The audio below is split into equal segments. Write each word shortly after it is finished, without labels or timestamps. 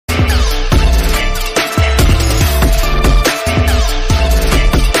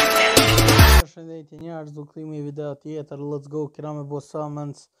vazhdu kthimi i video tjetër, let's go, kena me bo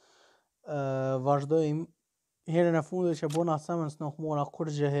summons, vazhdojmë, herën e fundit që bona summons nuk mora kur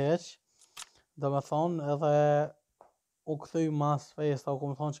gjë heq, do me thonë edhe u kthy mas festa, u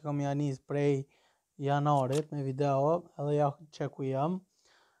kom thonë që kam janis prej janarit me video, edhe ja që ku jam,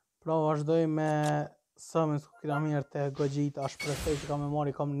 pra vazhdojmë me summons ku kena mirë të Gogeta, shpresoj që kam e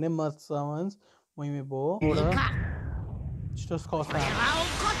mori, kam 11 summons, mu imi bo, Mora, qëto s'ka sen,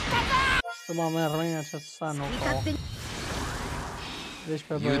 qëto ma me rrënja që sen nuk ka, veç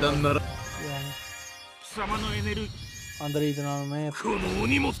për bërë, Andritin anë me,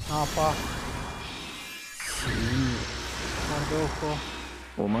 pa, Mordoko,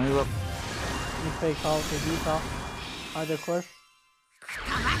 një fake out e dita, hajde kush,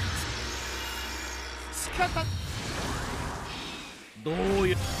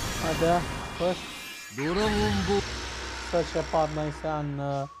 hajde kush, sa që pat në i sen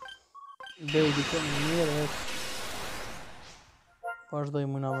baby këmë njëre, vazhdoj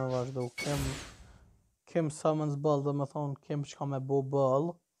mëna me vazhdo, kem summons ball, dhe me thonë kem që ka me bo ball,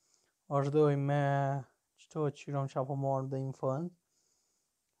 vazhdoj me qëto qyrom që apo marrëm dhe i më fund,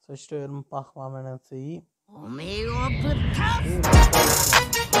 se qëto e më pak ma me në të i.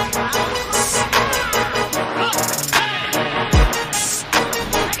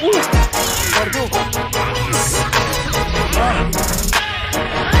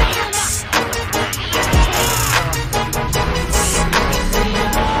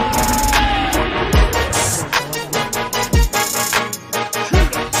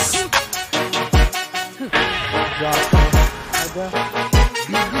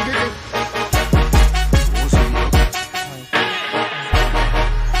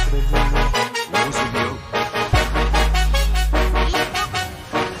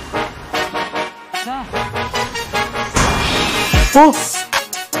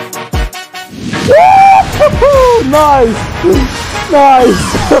 Nice! Nice!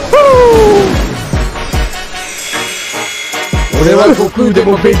 俺は悟空で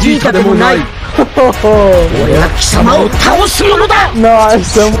もベジータでもない。俺は貴様を倒すものだ。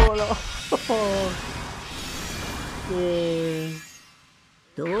 Nice! Mora!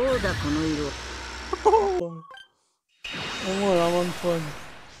 どうだこの色。Mora, më në fund.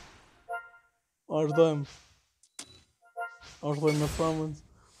 Vazhdojmë. Vazhdojmë me summons.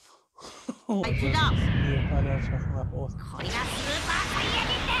 Let's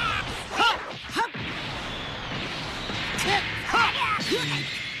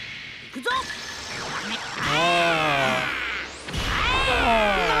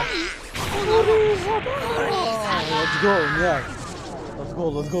go, yeah. Let's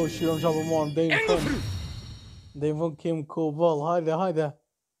go, shirëm që apë marëm, dhe i më fund. Dhe i më fund kem cool ball, hajde.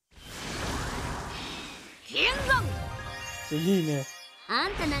 Se gjini.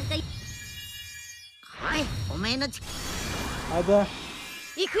 Hajde.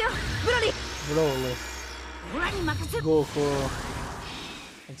 Broly. Goku.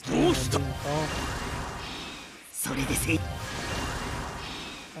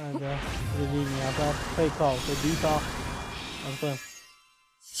 Hajde. Villini, ata fake out, e dita. Vazhdojmë.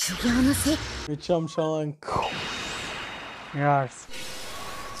 Mi qëm shalën. Njarës.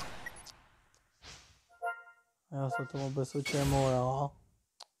 Ja, sa të më besu që e mora, ha?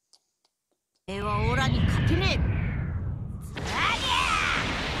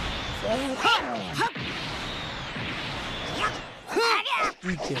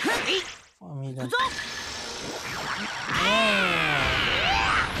 Ike. Familjen.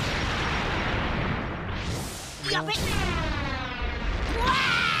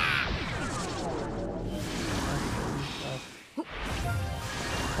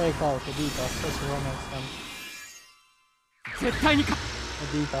 Fake out, e dita, se që vëmë e sem. E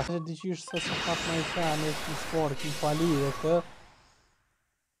dita, se që diqysh se që kap në i sem, e që në sport, që në pali dhe kë.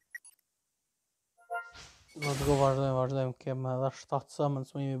 Let's go, vazhdojmë, kem edhe 7 summons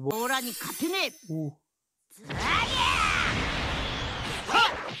më imi bo.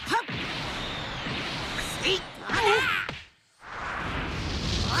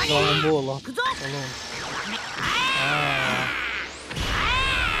 Dragon Ball, salon.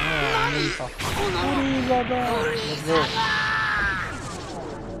 Nita. Let's go.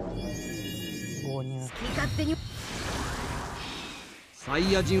 Gonia.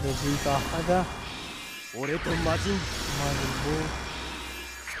 Vegeta, hajde. 俺と魔人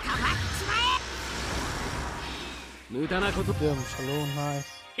無駄なこと Dëm, shalom, nice.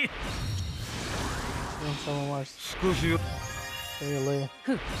 Shalom, shalom, nice. 少しよ Really.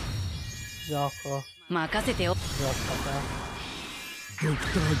 Jaka. 任せてよ Jaka. ドク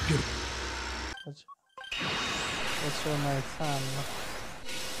ターゲル Let's show my son.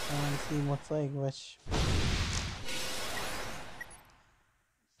 I want to see what's like, which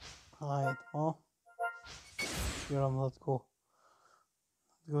Alright, ja. Gör dem att gå.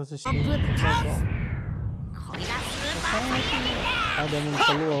 Det går så Put snyggt. the toss. Ja, det är min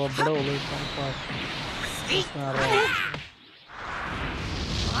kalor och blå liksom. Det är sån här...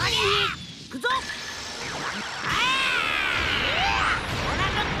 行くぞ。オラ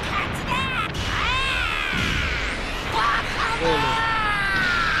の勝ちだ。バカだ。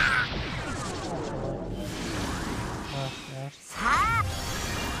さあ、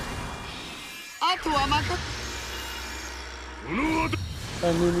あとは任せ。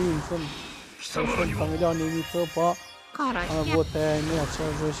 Anime sen familja anime på Kara. ana gått ner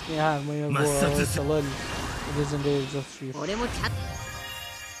charge ni här men jag går salon legendary just shoot 俺もちゃん。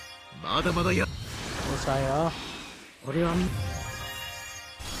まだまだや。 och säga 俺は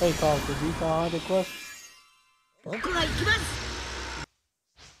hej Carl du tar det kvar 僕が行きます。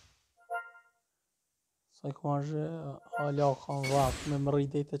 så jag kommer ha jag kan vara med Marie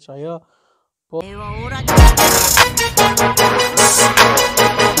det säga これはオラに。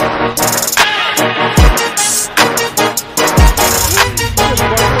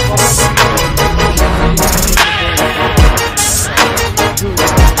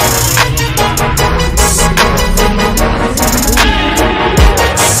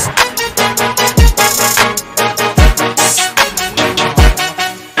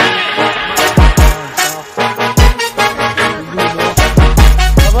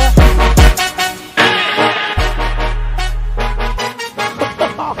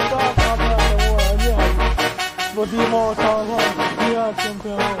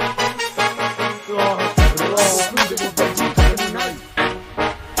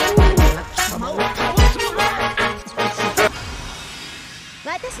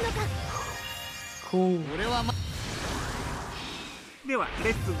 Cool. 俺はま。では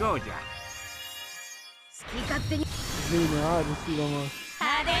レッツゴーじゃ。好き勝手に。 Zine, hadi fyra mål.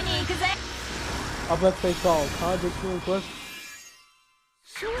 派手に行くぜ。 Abet fake out. Hadi cool kvar.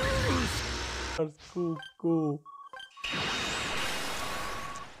 Cool, cool.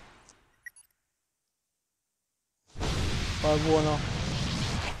 Bara gå nu.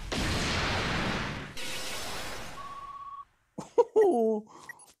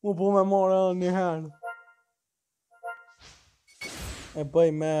 Och på med Mora ni här. Jag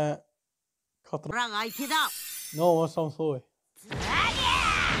börjar med オラが相手だ。 No, som så.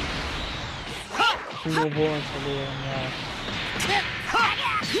 Hur går bollen så då?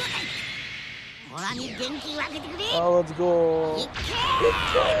 オラに元気分けてくれ。 Let's go. 貴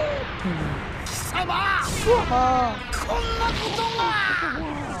様。こんなことが。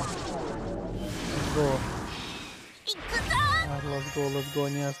 Let's go. 行くぞ。 Let's go.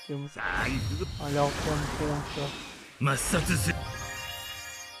 Ner skum. さあ行くぞ。 Han la 5 punkter. 抹殺す。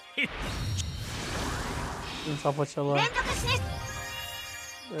 Den tappar källaren. 連続して。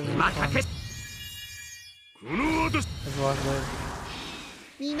 Det またけ。この音。 var det.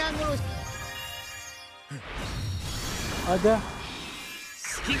 皆殺し。 Hadi. 好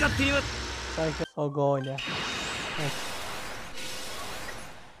き勝手には。 Säkert så galen.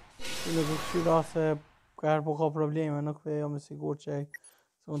 Skulle du köra sig här på problemen och vi om det går sig.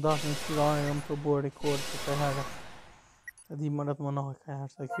 Så där som skulle ha på bord rekord så här. Det är man att man har här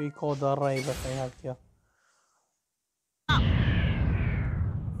så kan ju koda riva sig här ja.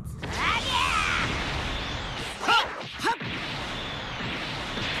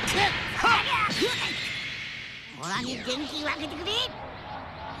 オラに元気分けてくれ。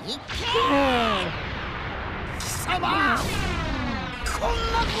いけ。貴様。こん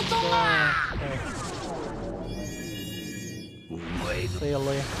なことが。お前の。 Säg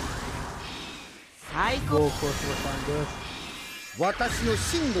alla. 最高。 Gå på så fan dör. 私の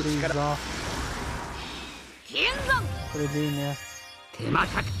真の力。 Lisa. 剣山。 Fredine. 手間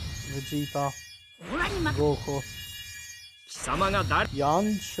かく。 Vegeta. オラに負け。 Goku. 貴様が誰。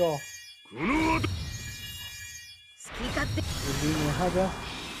 Yansha. この音。 好き勝手。 Fredine hade.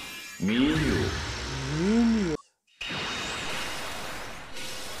 見よ。 Minion.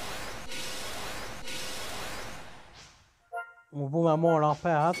 Må bo med Mora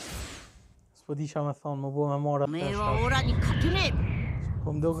pät. Spodisha med sån, må bo med Mora おめえ pät. はオラに勝てね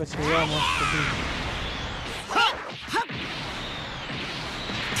Kom du och säga måste bli.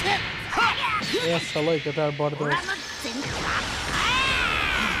 え。 Jag sa lika där bara オ då. ラの全力。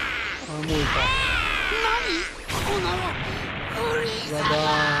 Han är mot. 何このフリー Ja ザ da.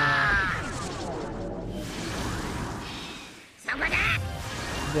 そこだ。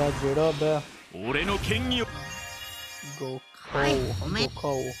 Jag gör det. 俺の剣に。 Go. Aj, kom igen.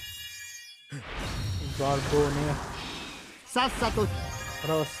 Go. Garbone. さっさと。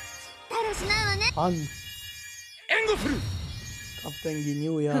 Röst. だらしないわね。 Han. 援護する。Kapten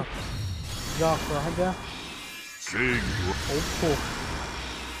Ginjuja. Gioco, هذا. 正義と اوبو.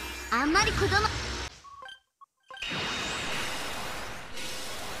 あんまり子供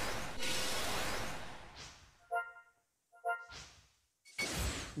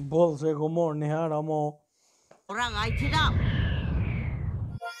Bolse gomorni här amo. 俺が相手だ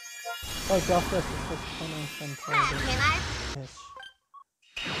Oj, jag har först sen 負けない Hiç.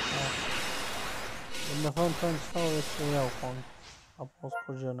 لما فهمت فهمت اشتغلت شوية وكنت أبوظ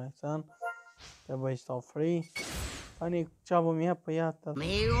كل sen. Det var just av free. Fanny jobbar med på hjärtat.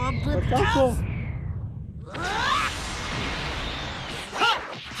 目をぶっ Taco!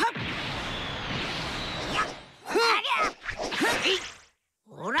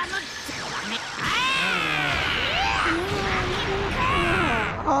 オラのダメ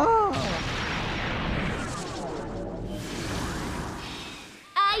Ah!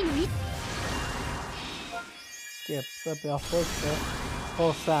 愛の Skip, släpper jag först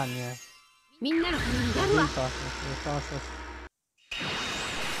och sen ja. みんなのためにやるわ Vi tar oss.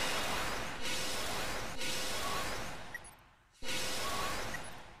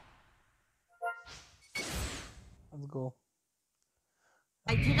 Let's go.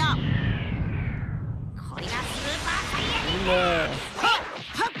 相手だこれがスーパーサイヤ人 Ille!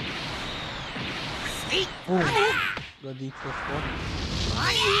 せい Boom! Går dit först då.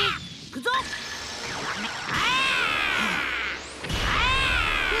 行くぞ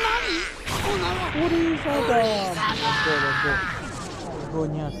何 Let's go, let's go. Let's go,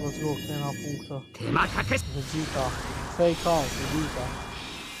 нет, let's go, к на пункта. 手間かけ Vegeta. Fake out, Vegeta.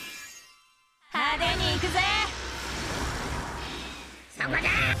 派手に行くぜそこだ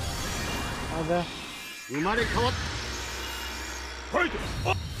Hade 生まれ変わっファイト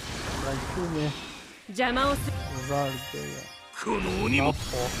Rajkumi 邪魔をする Zargeja. この鬼も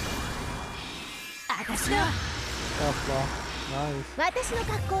Tappo. 私の Tappa. Nice. 私の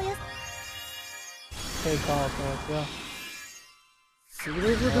格好よ Fake out, ja. それ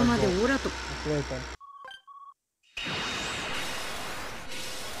ほどまでオラと Upprepa.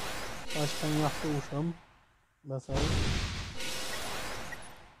 Acho que é stor som. Vad säger du?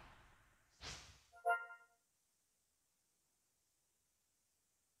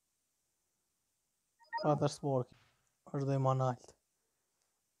 Fattar svårt. Është dhe më nalt.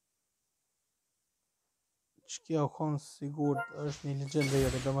 Që kjo kon sigurt është një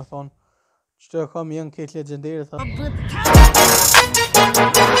legendary, do me thonë që kam janë këtë legendary tha. ぶった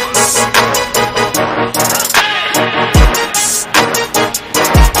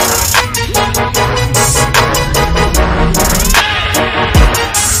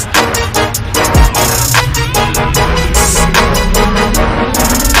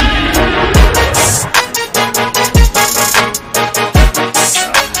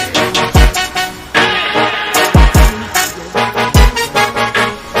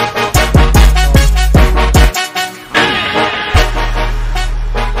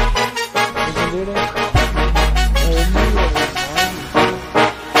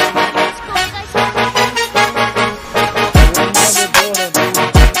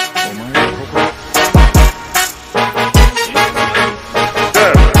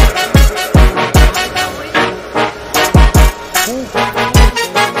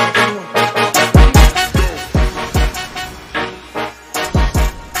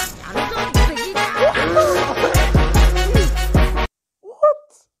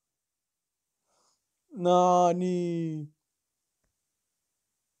Nani.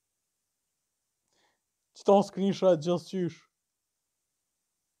 Qëta screenshot gjithë qysh.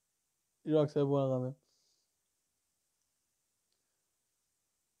 Ira këse e buona game.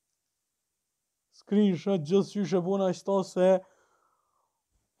 Screenshot gjithë qysh e buona qëta se.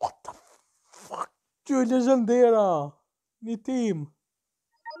 What the fuck? Kjo e legendera. Një tim.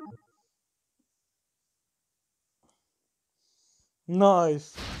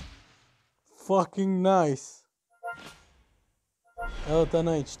 Nice. Fucking nice. Edhe të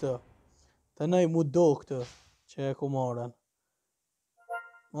nej qëtë. Të nej mu do këtë që e ku marrën.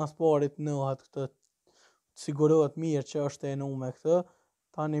 Mas parit nëhat këtë të sigurohet mirë që është e nu me këtë.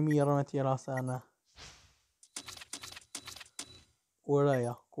 Tani mirën e tjera se në. Ku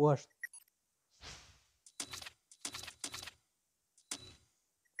reja? Ku është?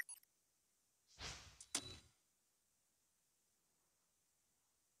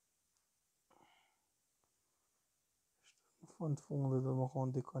 Në fundit dhe më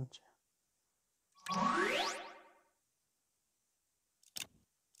konë dikon që.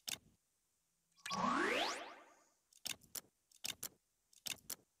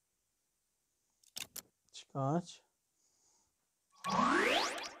 Qka që?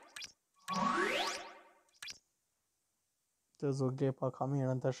 Shtë zogle pa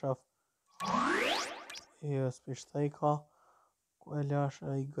kamerën të shaf. Jo, s'pishtaj ka. Ku e lash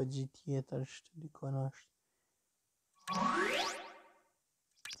ai gogji tjetër shtë dikon është.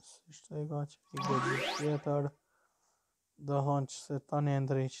 S'pishtaj ka që i gogji tjetër. Do thonë që se tani e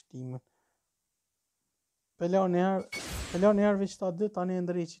ndrej qëtimin. Pela njerë veç ta dy, tani e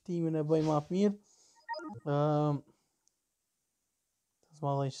ndrej qëtimin e bëj ma mirë.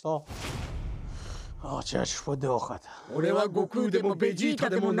 S'ma dhe i shta. Që është shpo dokat. 俺は悟空でもベジータ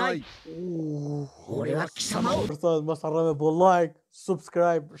でもない。俺は貴様を Përthot, mos harrove bo like,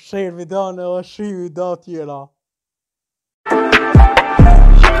 subscribe, share videon e shi video tjera.